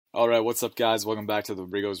All right, what's up, guys? Welcome back to the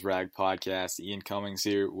Riggo's Rag podcast. Ian Cummings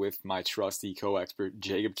here with my trusty co-expert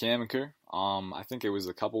Jacob Camenker. I think it was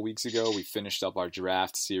a couple weeks ago we finished up our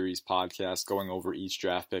draft series podcast, going over each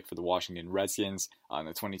draft pick for the Washington Redskins in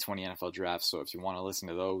the 2020 NFL Draft. So if you want to listen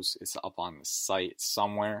to those, it's up on the site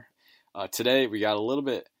somewhere. Today we got a little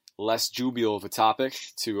bit less jubilant of a topic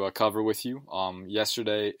to cover with you.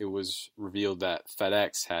 Yesterday it was revealed that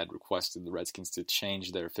FedEx had requested the Redskins to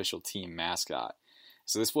change their official team mascot.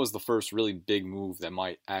 So this was the first really big move that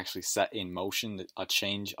might actually set in motion a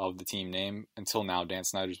change of the team name. Until now, Dan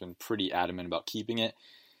Snyder's been pretty adamant about keeping it,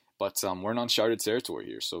 but we're in uncharted territory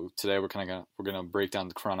here. So today we're gonna break down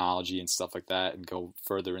the chronology and stuff like that and go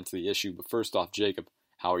further into the issue. But first off, Jacob,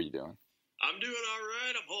 how are you doing? I'm doing all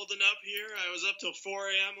right. I'm holding up here. I was up till 4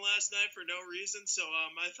 a.m. last night for no reason, so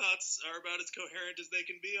my thoughts are about as coherent as they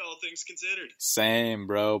can be, all things considered. Same,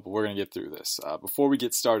 bro, but we're going to get through this. Before we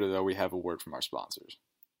get started, though, we have a word from our sponsors.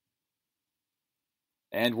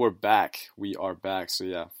 And we're back. We are back. So,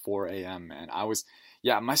 yeah, 4 a.m., man.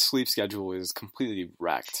 My sleep schedule is completely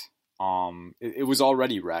wrecked. It was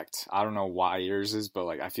already wrecked. I don't know why yours is, but,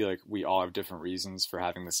 I feel like we all have different reasons for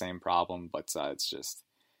having the same problem, but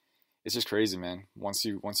it's just crazy, man. Once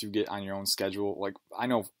you get on your own schedule, I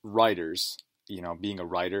know writers, being a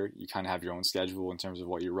writer, you kind of have your own schedule in terms of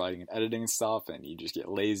what you're writing and editing and stuff, and you just get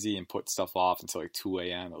lazy and put stuff off until 2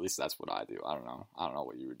 a.m. At least that's what I do. I don't know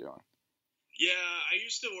what you were doing. Yeah, I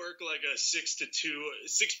used to work a 6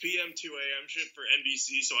 p.m. 2 a.m. shift for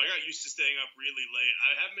NBC, so I got used to staying up really late.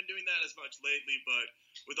 I haven't been doing that as much lately, but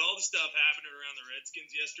with all the stuff happening around the Redskins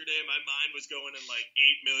yesterday, my mind was going in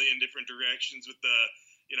 8 million different directions with the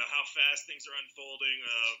how fast things are unfolding.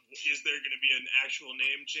 Is there going to be an actual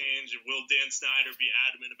name change? And will Dan Snyder be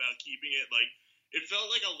adamant about keeping it? It felt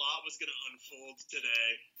like a lot was going to unfold today.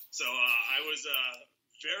 So I was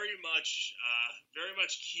very much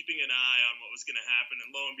keeping an eye on what was going to happen. And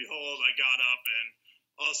lo and behold, I got up and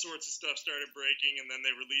all sorts of stuff started breaking. And then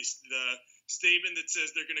they released the statement that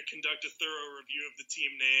says they're going to conduct a thorough review of the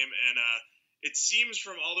team name. And it seems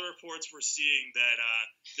from all the reports we're seeing that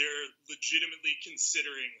they're legitimately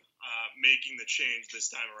considering making the change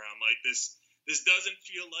this time around. This doesn't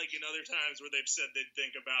feel like in other times where they've said they'd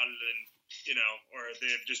think about it and, or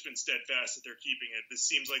they've just been steadfast that they're keeping it. This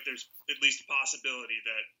seems like there's at least a possibility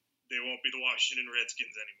that they won't be the Washington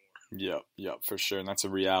Redskins anymore. Yep, for sure. And that's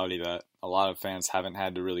a reality that a lot of fans haven't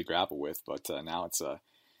had to really grapple with. But now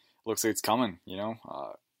looks like it's coming,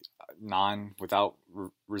 without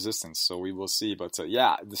resistance, so we will see. But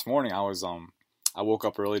this morning I woke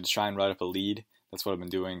up early to try and write up a lead. That's what I've been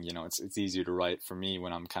doing. It's easier to write for me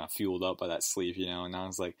when I'm kind of fueled up by that sleep, and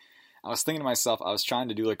I was thinking to myself, I was trying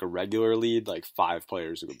to do a regular lead, 5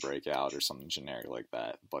 players who could break out or something generic like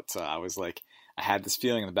that. But I had this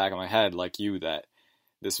feeling in the back of my head, like you, that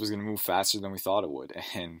this was going to move faster than we thought it would.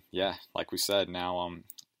 And yeah, like we said, now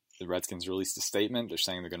the Redskins released a statement. They're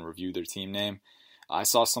saying they're going to review their team name. I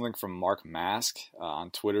saw something from Mark Mask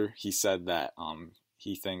on Twitter. He said that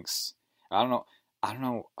he thinks, I don't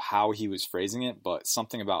know how he was phrasing it, but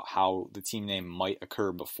something about how the team name might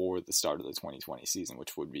occur before the start of the 2020 season,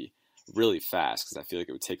 which would be really fast because I feel like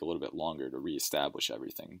it would take a little bit longer to reestablish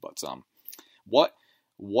everything. But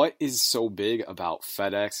what is so big about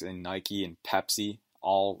FedEx and Nike and Pepsi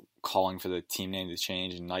all calling for the team name to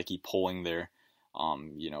change and Nike pulling their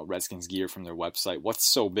Redskins gear from their website? What's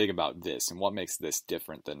so big about this, and what makes this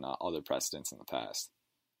different than other precedents in the past?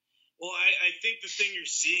 Well, I think the thing you're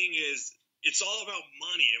seeing is it's all about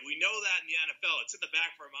money, and we know that in the NFL. It's in the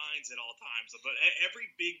back of our minds at all times, but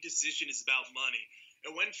every big decision is about money.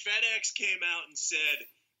 And when FedEx came out and said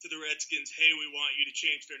to the Redskins, hey, we want you to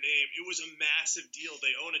change their name, it was a massive deal.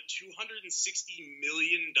 They own a $260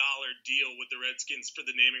 million deal with the Redskins for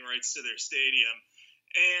the naming rights to their stadium.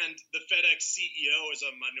 And the FedEx CEO is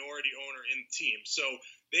a minority owner in the team. So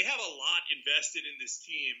they have a lot invested in this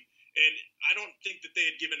team. And I don't think that they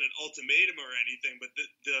had given an ultimatum or anything, but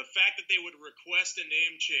the fact that they would request a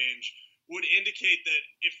name change would indicate that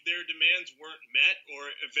if their demands weren't met, or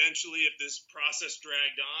eventually if this process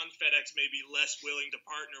dragged on, FedEx may be less willing to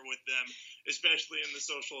partner with them, especially in the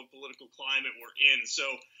social and political climate we're in. So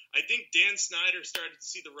I think Dan Snyder started to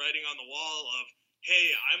see the writing on the wall of,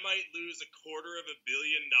 hey, I might lose $250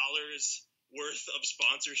 million worth of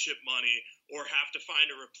sponsorship money or have to find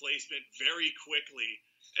a replacement very quickly.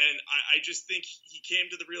 And I just think he came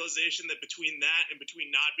to the realization that between that and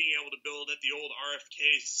between not being able to build at the old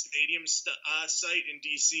RFK Stadium site in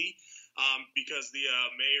D.C., because the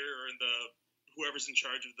mayor and whoever's in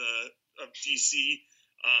charge of D.C.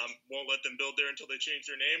 Won't let them build there until they change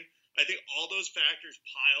their name. I think all those factors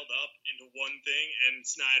piled up into one thing, and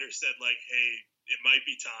Snyder said, hey, it might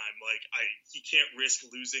be time. Like, he can't risk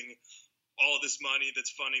losing all of this money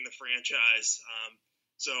that's funding the franchise.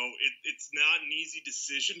 So it's not an easy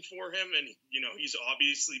decision for him, and he's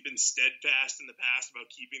obviously been steadfast in the past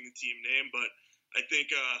about keeping the team name. But I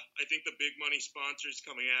think the big money sponsors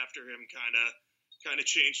coming after him kind of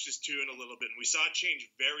changed his tune a little bit, and we saw it change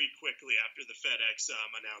very quickly after the FedEx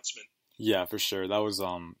announcement. Yeah, for sure. That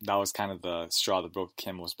was kind of the straw that broke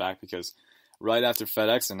Camel's back, because right after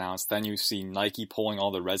FedEx announced, then you see Nike pulling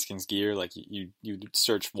all the Redskins gear. Like, you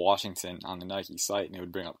search Washington on the Nike site, and it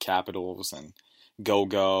would bring up Capitals and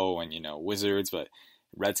Go and Wizards, but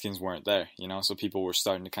Redskins weren't there. So people were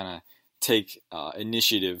starting to kind of take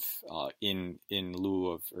initiative in lieu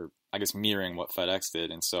of, or I guess mirroring what FedEx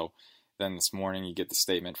did. And so then this morning you get the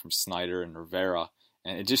statement from Snyder and Rivera,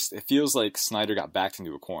 and it feels like Snyder got backed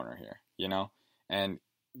into a corner here, and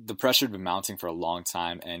the pressure had been mounting for a long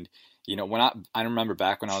time. And when I remember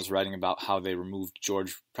back when I was writing about how they removed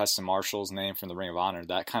George Preston Marshall's name from the Ring of Honor,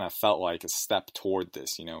 that kind of felt like a step toward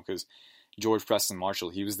this, because George Preston Marshall,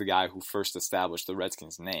 he was the guy who first established the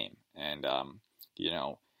Redskins name. And,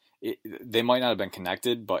 they might not have been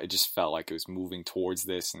connected, but it just felt like it was moving towards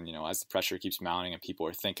this. And, as the pressure keeps mounting and people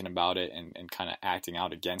are thinking about it and kind of acting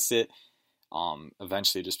out against it,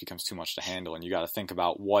 eventually it just becomes too much to handle. And you got to think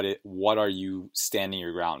about what are you standing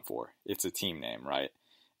your ground for? It's a team name, right?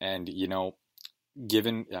 And,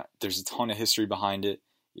 given there's a ton of history behind it,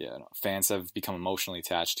 fans have become emotionally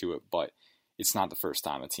attached to it, but it's not the first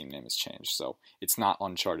time a team name has changed. So it's not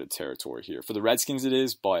uncharted territory here. For the Redskins it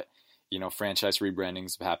is, but, franchise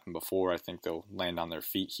rebrandings have happened before. I think they'll land on their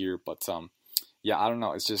feet here. But, I don't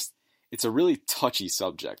know. It's a really touchy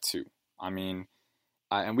subject too. I mean,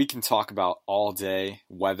 and we can talk about all day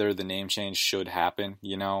whether the name change should happen.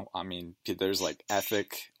 I mean, there's like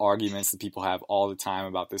ethic arguments that people have all the time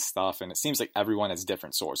about this stuff. And it seems like everyone has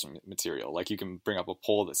different source material. Like, you can bring up a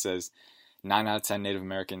poll that says 9 out of 10 Native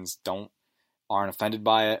Americans aren't offended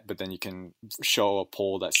by it, but then you can show a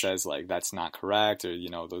poll that says like that's not correct, or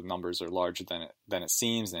the numbers are larger than it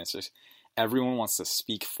seems, and it's just everyone wants to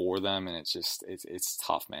speak for them, and it's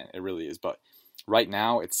tough, man. It really is. But right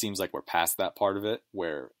now it seems like we're past that part of it,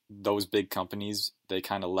 where those big companies, they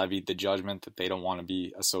kind of levied the judgment that they don't want to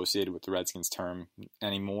be associated with the Redskins term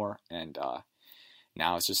anymore, and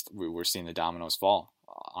now it's just we're seeing the dominoes fall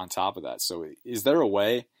on top of that. So is there a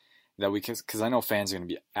way that because I know fans are going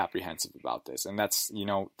to be apprehensive about this, and that's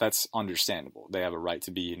understandable. They have a right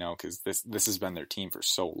to be, because this has been their team for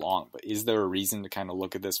so long. But is there a reason to kind of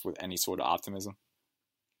look at this with any sort of optimism?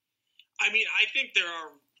 I mean, I think there are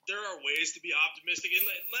ways to be optimistic, and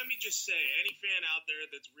let me just say, any fan out there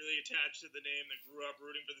that's really attached to the name, that grew up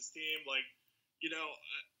rooting for this team, like,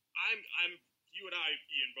 I'm you and I,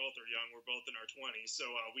 Ian, both are young. We're both in our 20s, so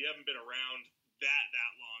we haven't been around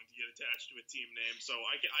that long to get attached to a team name. So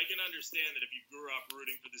I can understand that if you grew up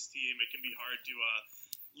rooting for this team, it can be hard to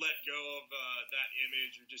let go of that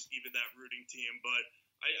image or just even that rooting team. But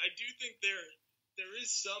I do think there is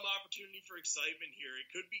some opportunity for excitement here. It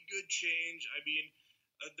could be good change. I mean,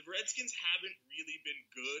 the Redskins haven't really been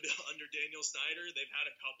good under Daniel Snyder. They've had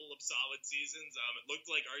a couple of solid seasons. It looked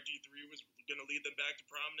like RG3 was going to lead them back to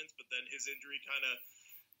prominence, but then his injury kind of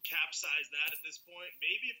capsize that at this point.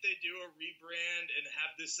 Maybe if they do a rebrand and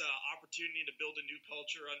have this opportunity to build a new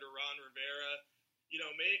culture under Ron Rivera,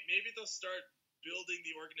 maybe they'll start building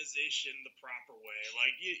the organization the proper way.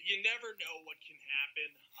 Like, you never know what can happen.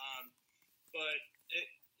 But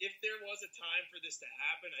if there was a time for this to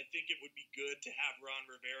happen, I think it would be good to have Ron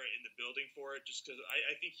Rivera in the building for it, just because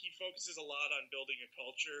I think he focuses a lot on building a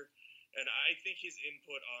culture. And I think his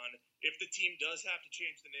input on if the team does have to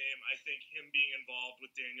change the name, I think him being involved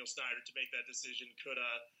with Daniel Snyder to make that decision could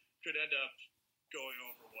end up going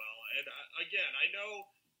over well. And again, I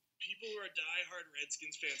know people who are diehard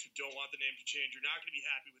Redskins fans who don't want the name to change are not going to be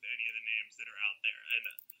happy with any of the names that are out there, and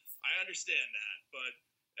I understand that. But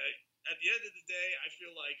at the end of the day, I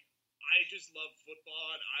feel like I just love football,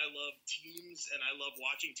 and I love teams, and I love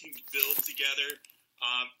watching teams build together.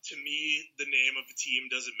 To me, the name of the team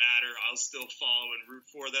doesn't matter. I'll still follow and root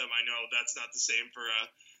for them. I know that's not the same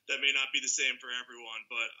that may not be the same for everyone,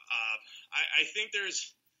 but I think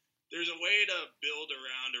there's a way to build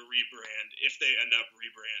around a rebrand if they end up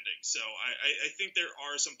rebranding. So I think there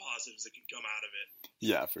are some positives that can come out of it.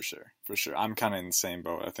 Yeah, for sure. I'm kind of in the same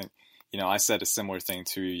boat. I think, I said a similar thing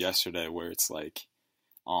to you yesterday, where it's like,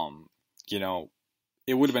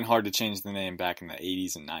 it would have been hard to change the name back in the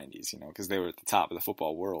 80s and 90s, because they were at the top of the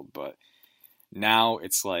football world. But now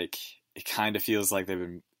it's like, it kind of feels like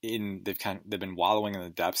they've been wallowing in the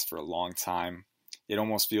depths for a long time. It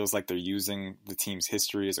almost feels like they're using the team's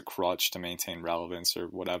history as a crutch to maintain relevance or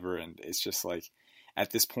whatever. And it's just like,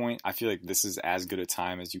 at this point, I feel like this is as good a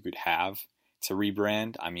time as you could have to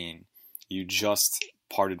rebrand. I mean, you just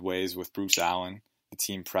parted ways with Bruce Allen, the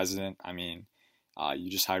team president. I mean, you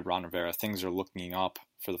just hired Ron Rivera. Things are looking up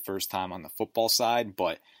for the first time on the football side,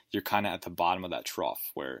 but you're kind of at the bottom of that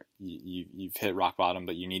trough where you've hit rock bottom,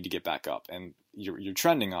 but you need to get back up. And you're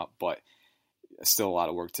trending up, but still a lot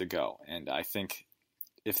of work to go. And I think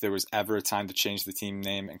if there was ever a time to change the team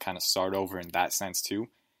name and kind of start over in that sense too,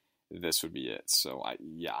 this would be it. So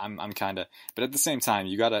I'm kind of, but at the same time,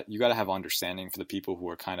 you gotta have understanding for the people who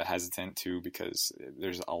are kind of hesitant too, because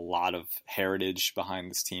there's a lot of heritage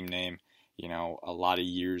behind this team name. You know, a lot of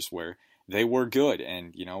years where they were good,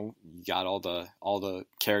 and you know, you got all the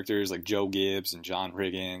characters like Joe Gibbs and John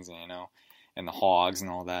Riggins, and you know, and the Hogs and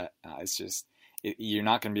all that. It's just you're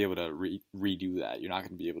not going to be able to redo that. You're not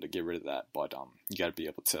going to be able to get rid of that. But you got to be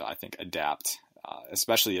able to, I think, adapt,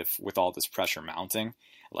 especially if with all this pressure mounting.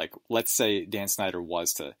 Like, let's say Dan Snyder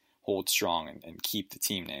was to hold strong and keep the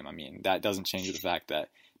team name. I mean, that doesn't change the fact that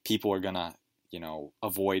people are going to, you know,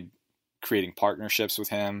 avoid creating partnerships with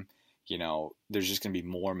him. You know, there's just going to be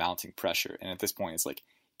more mounting pressure. And at this point, it's like,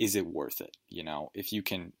 is it worth it? You know, if you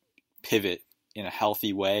can pivot in a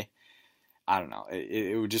healthy way, I don't know.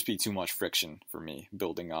 It would just be too much friction for me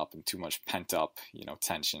building up and too much pent up, you know,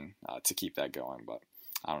 tension to keep that going. But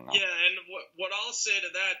I don't know. Yeah, and what I'll say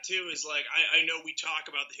to that, too, is, like, I know we talk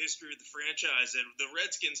about the history of the franchise, and the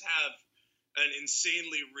Redskins have an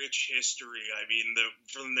insanely rich history. I mean,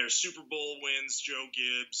 from their Super Bowl wins, Joe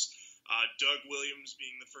Gibbs, Doug Williams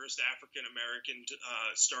being the first African-American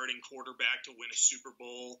starting quarterback to win a Super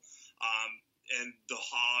Bowl, and the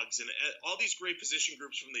Hogs, and all these great position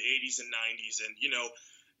groups from the 80s and 90s, and, you know,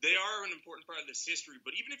 they are an important part of this history,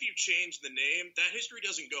 but even if you change the name, that history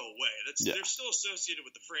doesn't go away. They're still associated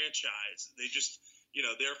with the franchise. They just, you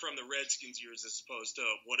know, they're from the Redskins years as opposed to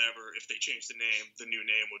whatever, if they change the name, the new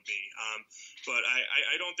name would be. But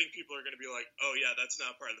I don't think people are going to be like, oh, yeah, that's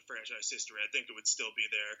not part of the franchise history. I think it would still be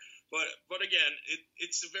there. But again,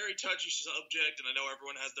 it's a very touchy subject, and I know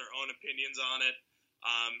everyone has their own opinions on it.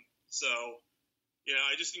 So, you know,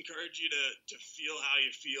 I just encourage you to feel how you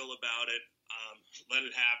feel about it. Let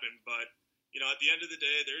it happen. But, you know, at the end of the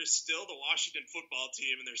day, there's still the Washington football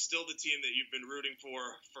team, and there's still the team that you've been rooting for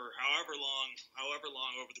however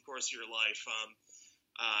long over the course of your life.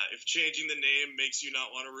 If changing the name makes you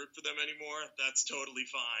not want to root for them anymore, that's totally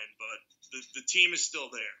fine. But the team is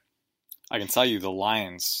still there. I can tell you the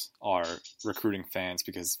Lions are recruiting fans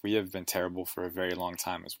because we have been terrible for a very long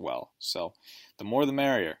time as well. So the more the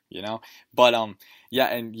merrier, you know. But yeah,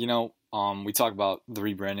 and you know, we talk about the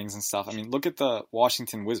rebrandings and stuff. I mean, look at the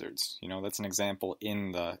Washington Wizards. You know, that's an example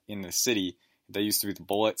in the city. They used to be the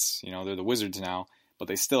Bullets. You know, they're the Wizards now, but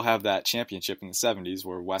they still have that championship in the 70s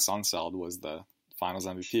where Wes Unseld was the Finals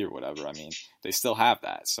MVP or whatever. I mean, they still have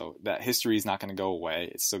that. So that history is not going to go away.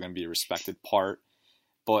 It's still going to be a respected part.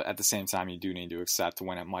 But at the same time, you do need to accept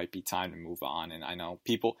when it might be time to move on. And I know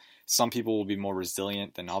some people will be more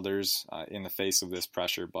resilient than others in the face of this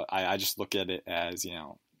pressure. But I just look at it as, you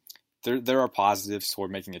know, there are positives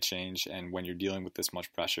toward making a change. And when you're dealing with this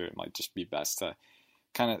much pressure, it might just be best to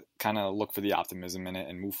kind of look for the optimism in it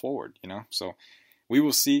and move forward, you know. So we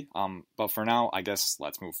will see. But for now, I guess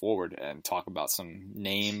let's move forward and talk about some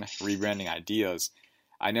name rebranding ideas.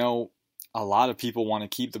 I know a lot of people want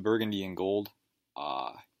to keep the burgundy and gold.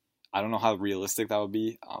 I don't know how realistic that would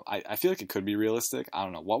be. I feel like it could be realistic. I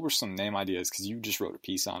don't know. What were some name ideas? Because you just wrote a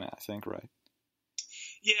piece on it, I think, right?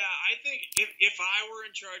 Yeah, I think if I were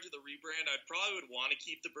in charge of the rebrand, I probably would want to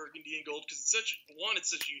keep the burgundy and gold because it's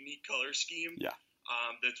such a unique color scheme. Yeah.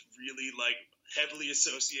 That's really like heavily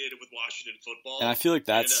associated with Washington football. And I feel like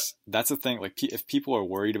that's the thing. Like, if people are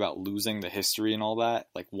worried about losing the history and all that,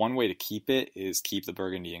 like one way to keep it is keep the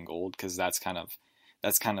burgundy and gold because that's kind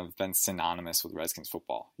of been synonymous with Redskins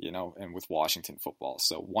football, you know, and with Washington football.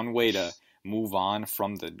 So one way to move on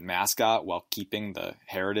from the mascot while keeping the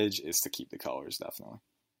heritage is to keep the colors, definitely.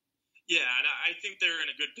 Yeah, and I think they're in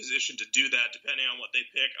a good position to do that depending on what they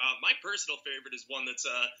pick. My personal favorite is one that's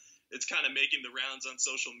it's kind of making the rounds on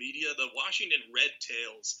social media, the Washington Red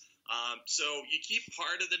Tails. So you keep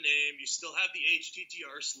part of the name, you still have the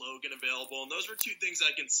HTTR slogan available, and those were two things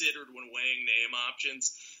I considered when weighing name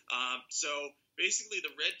options. So basically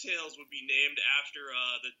the Red Tails would be named after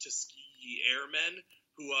the Tuskegee Airmen,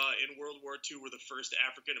 who in World War II were the first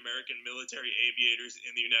African-American military aviators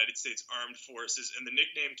in the United States Armed Forces, and the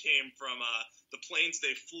nickname came from the planes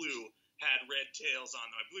they flew had red tails on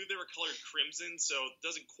them. I believe they were colored crimson, so it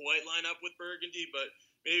doesn't quite line up with burgundy, but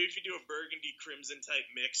maybe if you do a burgundy-crimson type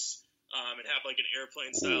mix and have like an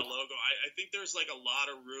airplane-style logo, I think there's like a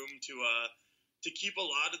lot of room to keep a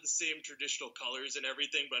lot of the same traditional colors and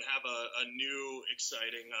everything, but have a new,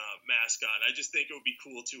 exciting mascot. I just think it would be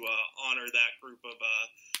cool to honor that group of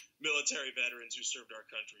military veterans who served our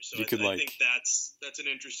country. So I think that's an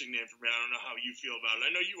interesting name for me. I don't know how you feel about it.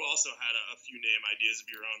 I know you also had a few name ideas of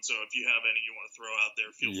your own, so if you have any you want to throw out there,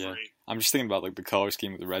 feel free. I'm just thinking about like the color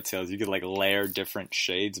scheme with the Red Tails. You could like layer different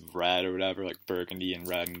shades of red or whatever, like burgundy and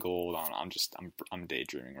red and gold. I don't know. I'm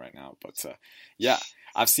daydreaming right now, but yeah.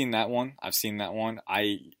 I've seen that one. I've seen one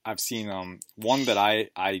that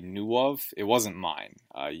I knew of. It wasn't mine.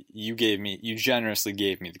 You generously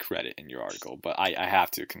gave me the credit in your article, but I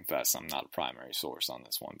have to confess I'm not a primary source on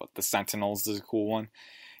this one. But the Sentinels is a cool one.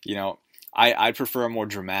 You know, I prefer a more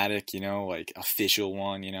dramatic, like official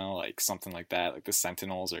one, like something like that, like the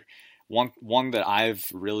Sentinels or one that I've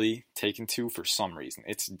really taken to for some reason.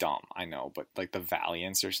 It's dumb, I know, but like the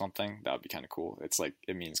Valiance or something, that would be kind of cool. It's like,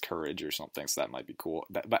 it means courage or something, so that might be cool.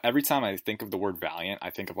 But every time I think of the word Valiant, I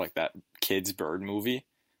think of like that Kids Bird movie.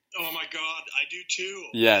 Oh my god, I do too.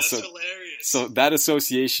 Yeah, that's hilarious. So that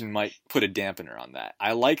association might put a dampener on that.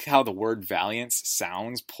 I like how the word Valiance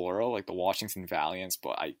sounds plural, like the Washington Valiants,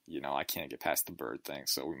 but I can't get past the bird thing,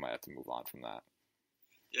 so we might have to move on from that.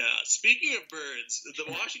 Yeah, speaking of birds, the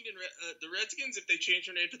the Redskins, if they change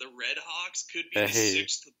their name to the Red Hawks, could be the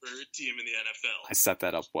 6th bird team in the NFL. I set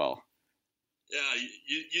that up well. Yeah,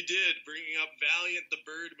 you did, bringing up Valiant the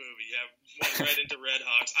Bird movie. Yeah, went right into Red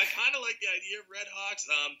Hawks. I kind of like the idea of Red Hawks.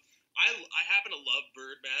 I happen to love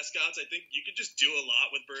bird mascots. I think you could just do a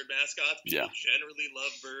lot with bird mascots. People generally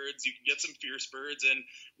love birds. You can get some fierce birds, and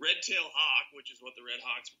Red-tail Hawk, which is what the Red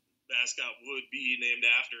Hawks mascot would be named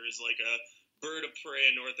after, is like a bird of prey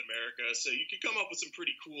in North America. So you could come up with some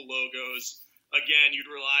pretty cool logos. Again, you'd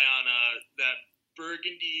rely on that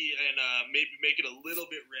burgundy and maybe make it a little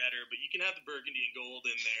bit redder, but you can have the burgundy and gold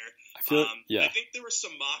in there. I think there were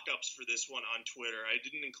some mock-ups for this one on Twitter. I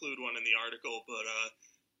didn't include one in the article, but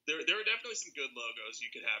there are definitely some good logos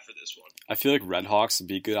you could have for this one. I feel like Red Hawks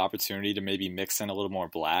would be a good opportunity to maybe mix in a little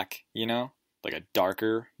more black, like a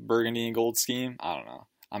darker burgundy and gold scheme. I don't know.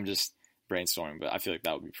 I'm just brainstorming, but I feel like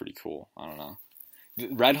that would be pretty cool. I don't know.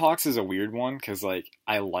 Red Hawks is a weird one because like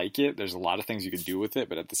I like it. There's a lot of things you could do with it,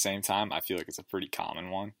 but at the same time, I feel like it's a pretty common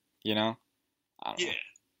one. I don't know.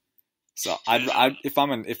 So if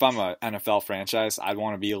I'm an NFL franchise, I'd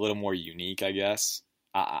want to be a little more unique, I guess.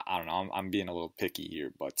 I don't know. I'm being a little picky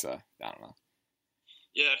here, but I don't know.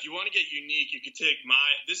 Yeah, if you want to get unique, you could take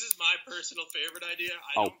this is my personal favorite idea.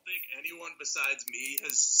 I don't think anyone besides me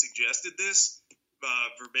has suggested this,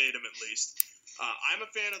 verbatim at least. I'm a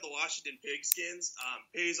fan of the Washington Pigskins.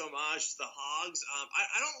 Pays homage to the Hogs.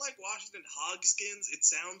 I don't like Washington Hogskins. It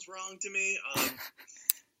sounds wrong to me.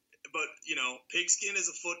 But, pigskin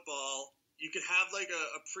is a football. You could have like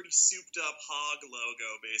a pretty souped up hog logo,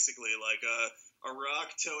 basically, like a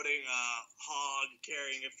rock-toting hog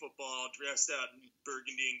carrying a football dressed out in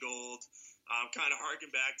burgundy and gold. Kind of harken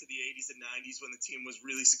back to the 80s and 90s when the team was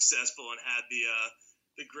really successful and had the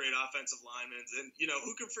great offensive linemen. And,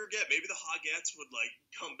 who can forget? Maybe the Hogettes would,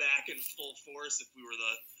 come back in full force if we were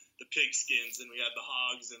the Pigskins and we had the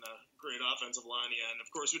Hogs and a great offensive line. Yeah, and, of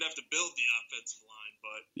course, we'd have to build the offensive line.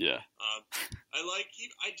 But yeah,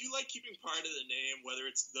 I do like keeping part of the name, whether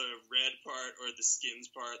it's the red part or the skins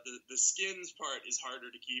part. The skins part is harder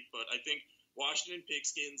to keep, but I think Washington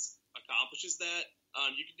Pigskins accomplishes that.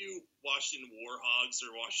 You can do Washington Warhogs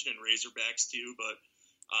or Washington Razorbacks, too, but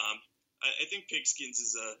I think Pigskins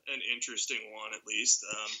is an interesting one, at least.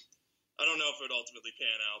 I don't know if it would ultimately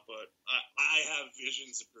pan out, but I have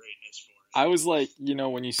visions of greatness for it. I was like,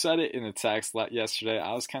 when you said it in the text yesterday,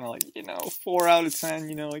 I was kind of like, 4 out of 10,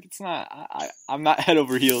 it's not, I'm not head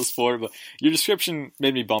over heels for it, but your description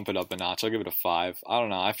made me bump it up a notch. I'll give it a 5. I don't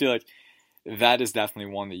know. I feel like that is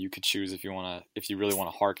definitely one that you could choose if you really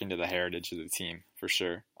want to harken to the heritage of the team, for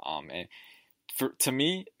sure. And to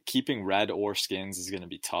me, keeping red or skins is going to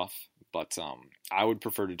be tough. But I would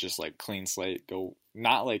prefer to just clean slate, go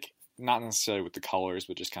not necessarily with the colors,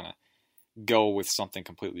 but just kind of go with something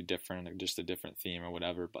completely different, just a different theme or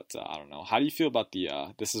whatever. But I don't know. How do you feel about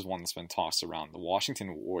this is one that's been tossed around, the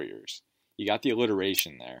Washington Warriors? You got the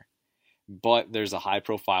alliteration there, but there's a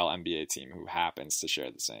high-profile NBA team who happens to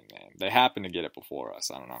share the same name. They happen to get it before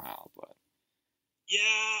us. I don't know how, but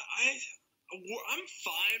yeah, I'm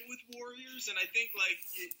fine with Warriors, and I think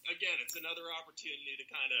again, it's another opportunity to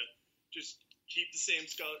kind of just keep the same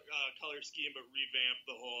color scheme, but revamp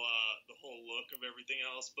the whole look of everything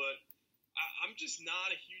else. But I'm just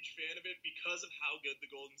not a huge fan of it because of how good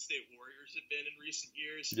the Golden State Warriors have been in recent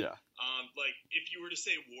years. Yeah. Like, if you were to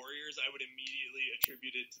say Warriors, I would immediately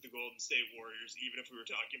attribute it to the Golden State Warriors, even if we were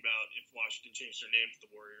talking about if Washington changed their name to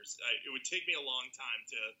the Warriors. It would take me a long time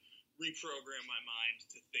to reprogram my mind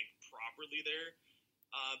to think properly there.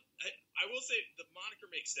 I will say the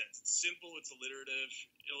moniker makes sense. It's simple. It's alliterative.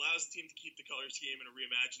 It allows the team to keep the color scheme and a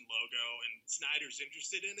reimagined logo. And Snyder's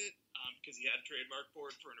interested in it because he had a trademark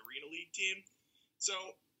for it for an Arena League team. So,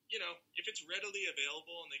 if it's readily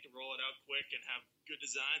available and they can roll it out quick and have good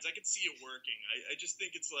designs, I can see it working. I just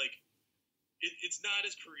think it's like it's not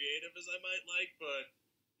as creative as I might like, but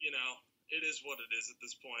it is what it is at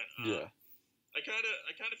this point. Yeah. I kind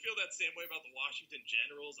of feel that same way about the Washington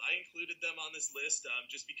Generals. I included them on this list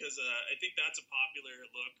just because I think that's a popular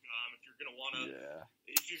look. If you're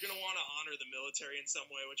gonna want to honor the military in some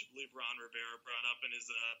way, which I believe Ron Rivera brought up in his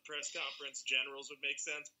press conference, Generals would make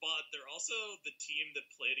sense. But they're also the team that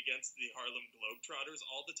played against the Harlem Globetrotters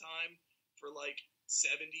all the time for like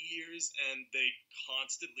 70 years, and they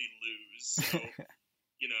constantly lose. So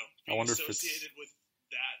being associated with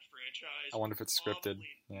that franchise. I wonder if it's scripted.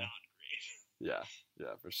 Yeah. Not great. Yeah,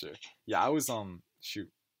 for sure. Yeah, I was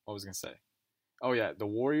shoot, what was I gonna say? Oh yeah, the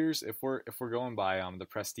Warriors. If we're going by the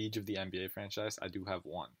prestige of the NBA franchise, I do have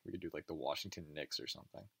one. We could do like the Washington Knicks or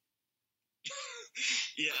something.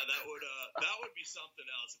 Yeah, that would be something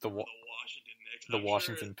else. The Washington Knicks. The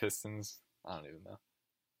Washington Pistons. I don't even know.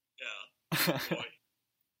 Yeah. Oh boy.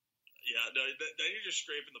 Yeah, no, then you're just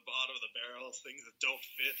scraping the bottom of the barrel, things that don't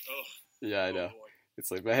fit. Oh. Yeah, I know. Boy. It's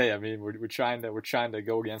like, but hey, I mean, we're trying to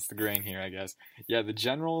go against the grain here, I guess. Yeah, the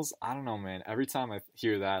Generals. I don't know, man. Every time I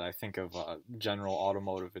hear that, I think of General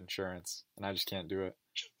Automotive Insurance, and I just can't do it.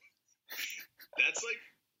 That's like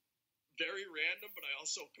very random, but I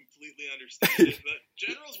also completely understand it. But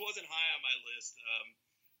Generals wasn't high on my list,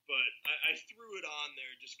 but I threw it on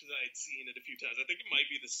there just because I had seen it a few times. I think it might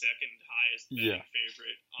be the second highest betting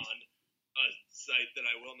favorite on a site that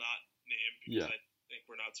I will not name because I think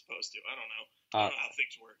we're not supposed to. I don't know. I don't know how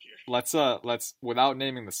things work here. Let's without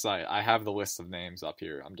naming the site. I have the list of names up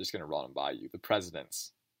here. I'm just gonna run them by you. The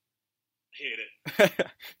presidents. Hate it.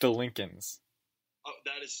 The Lincolns. Oh,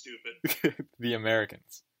 that is stupid. The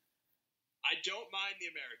Americans. I don't mind the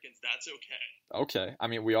Americans. That's okay. Okay. I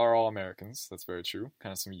mean, we are all Americans. That's very true.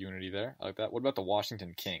 Kind of some unity there. I like that. What about the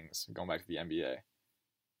Washington Kings? Going back to the NBA.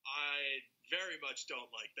 I very much don't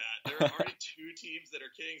like that. There are already two teams that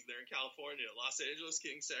are Kings. They're in California. Los Angeles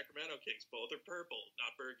Kings, Sacramento Kings. Both are purple,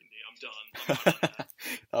 not burgundy. I'm done. I'm not on that.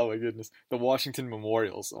 Oh, my goodness. The Washington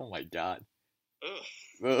Memorials. Oh, my God. Ugh.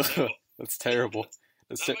 No. That's terrible.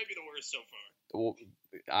 That might be the worst so far. Well,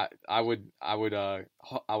 I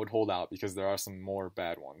would hold out because there are some more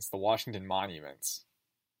bad ones. The Washington Monuments.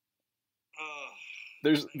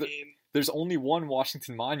 There's only one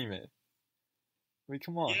Washington Monument. I mean,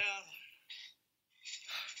 come on. Yeah.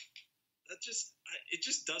 It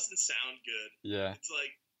just doesn't sound good. Yeah. It's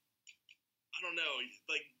like, I don't know,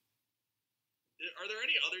 like, are there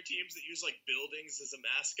any other teams that use, like, buildings as a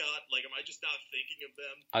mascot? Like, am I just not thinking of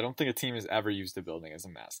them? I don't think a team has ever used a building as a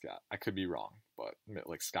mascot. I could be wrong, but,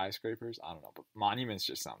 like, skyscrapers? I don't know, but monuments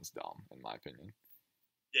just sounds dumb, in my opinion.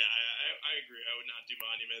 Yeah, I agree. I would not do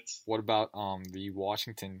monuments. What about the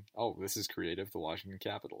Washington... Oh, this is creative. The Washington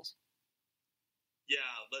Capitals.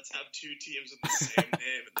 Yeah, let's have two teams with the same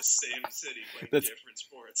name in the same city playing different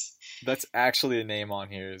sports. That's actually a name on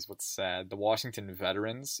here is what's sad. The Washington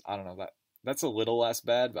Veterans. I don't know, that's a little less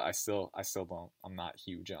bad, but I still don't. I'm not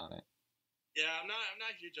huge on it. Yeah, I'm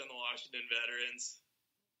not huge on the Washington Veterans.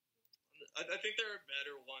 I think there are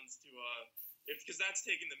better ones to because that's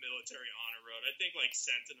taking the military honor road. I think like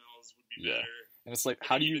Sentinels would be better. And it's like,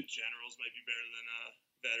 how do you? Generals might be better than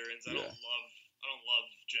veterans. I don't love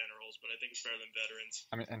generals, but I think it's better than veterans.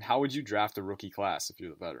 I mean, and how would you draft a rookie class if you're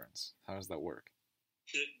the veterans? How does that work?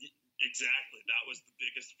 Exactly. That was the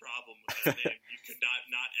biggest problem with that name. You could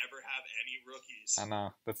not ever have any rookies. I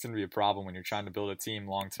know. That's going to be a problem when you're trying to build a team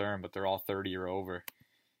long term, but they're all 30 or over.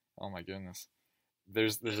 Oh my goodness.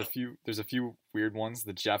 There's a few weird ones.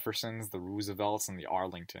 The Jeffersons, the Roosevelts, and the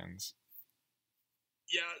Arlingtons.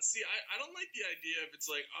 Yeah, see, I don't like the idea if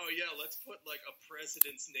it's like, oh yeah, let's put like a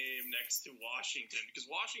president's name next to Washington, because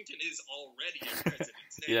Washington is already a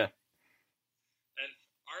president's name. Yeah. And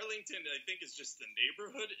Arlington, I think, is just the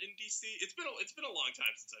neighborhood in DC. It's been a long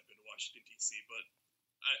time since I've been to Washington DC, but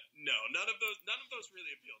no, none of those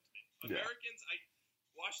really appeal to me. Americans,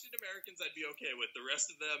 Washington Americans, I'd be okay with. The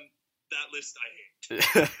rest of them, that list I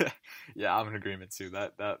hate. Yeah, I'm in agreement too.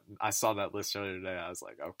 That I saw that list earlier today. I was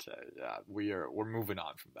like, okay, yeah, we're moving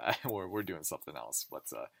on from that. we're doing something else. But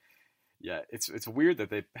Yeah, it's weird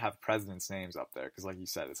that they have presidents' names up there because, like you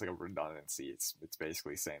said, it's like a redundancy. It's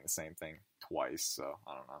basically saying the same thing twice. So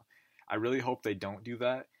I don't know. I really hope they don't do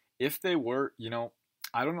that. If they were,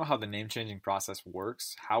 I don't know how the name changing process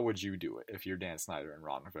works. How would you do it if you're Dan Snyder and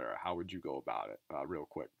Ron Rivera? How would you go about it, real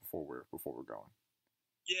quick before we're going?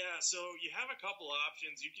 Yeah, so you have a couple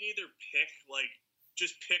options. You can either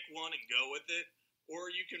just pick one and go with it,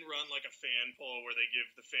 or you can run like a fan poll where they give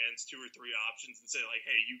the fans 2 or 3 options and say like,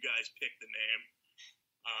 "Hey, you guys pick the name."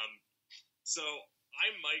 So I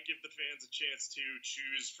might give the fans a chance to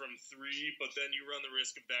choose from 3, but then you run the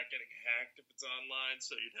risk of that getting hacked if it's online.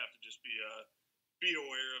 So you'd have to just be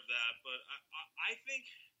aware of that. But I think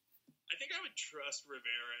I would trust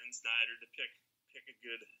Rivera and Snyder to pick a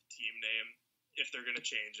good team name if they're going to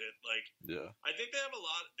change it. Like, yeah, I think they have a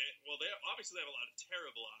lot. They obviously have a lot of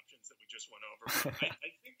terrible options that we just went over. But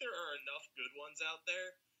I think there are enough good ones out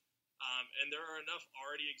there, and there are enough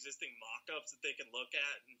already existing mock-ups that they can look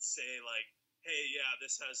at and say like, "Hey, yeah,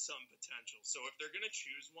 this has some potential." So if they're going to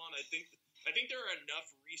choose one, I think there are enough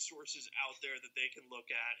resources out there that they can look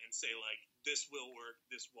at and say like, "This will work.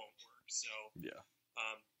 This won't work." So yeah.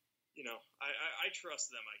 I trust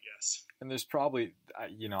them, I guess. And there's probably,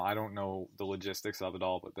 I don't know the logistics of it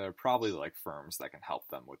all, but there are probably like firms that can help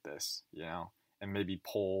them with this, and maybe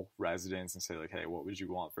poll residents and say like, hey, what would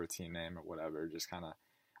you want for a team name or whatever, just kind of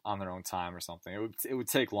on their own time or something. It would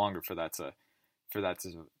take longer for that to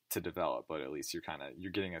develop, but at least you're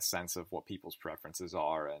getting a sense of what people's preferences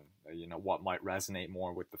are and what might resonate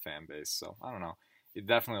more with the fan base. So I don't know.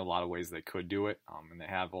 Definitely a lot of ways they could do it, and they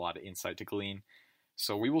have a lot of insight to glean.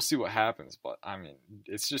 So we will see what happens, but I mean,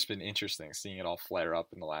 it's just been interesting seeing it all flare up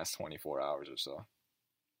in the last 24 hours or so.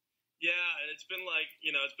 Yeah, and it's been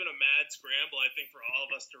it's been a mad scramble, I think, for all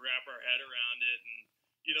of us to wrap our head around it and,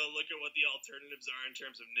 look at what the alternatives are in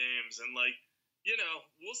terms of names. And,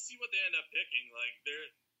 we'll see what they end up picking. Like,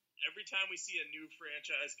 every time we see a new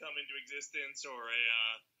franchise come into existence or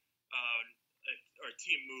a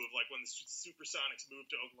team move, like when the Supersonics moved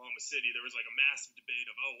to Oklahoma City, there was like a massive debate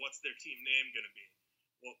of, what's their team name going to be?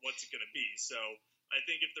 What's it going to be? So I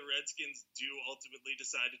think if the Redskins do ultimately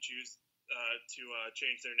decide to choose to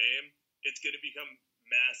change their name, it's going to become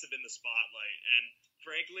massive in the spotlight. And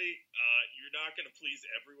frankly, you're not going to please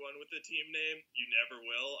everyone with the team name. You never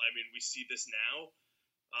will. I mean, we see this now.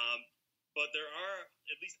 But there are,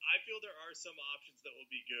 at least I feel there are some options that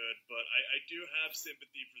will be good. But I do have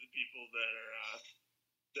sympathy for the people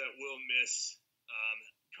that will miss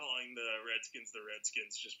calling the Redskins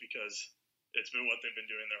just because it's been what they've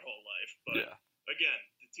been doing their whole life. But yeah. Again,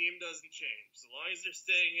 the team doesn't change. So long as they're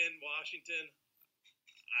staying in Washington,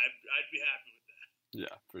 I'd be happy with that.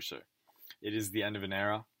 Yeah, for sure. It is the end of an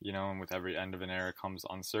era, and with every end of an era comes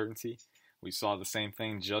uncertainty. We saw the same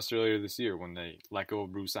thing just earlier this year when they let go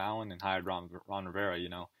of Bruce Allen and hired Ron Rivera. You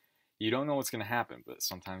don't know what's going to happen, but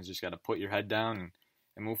sometimes you just got to put your head down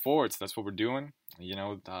and move forward. So that's what we're doing.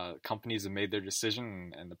 Companies have made their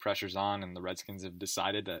decision and the pressure's on, and the Redskins have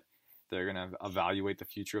decided that they're going to evaluate the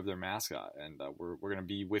future of their mascot. And we're going to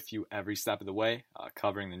be with you every step of the way,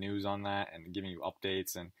 covering the news on that and giving you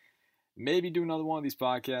updates and maybe do another one of these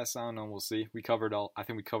podcasts. I don't know. We'll see. I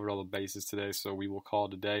think we covered all the bases today, so we will call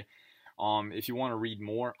it a day. If you want to read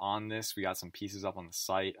more on this, we got some pieces up on the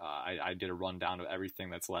site. I did a rundown of everything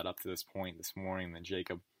that's led up to this point this morning. And then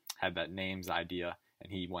Jacob had that names idea,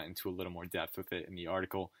 and he went into a little more depth with it in the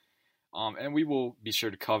article. And we will be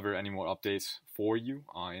sure to cover any more updates for you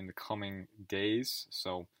in the coming days.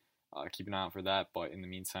 So keep an eye out for that. But in the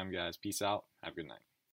meantime, guys, peace out. Have a good night.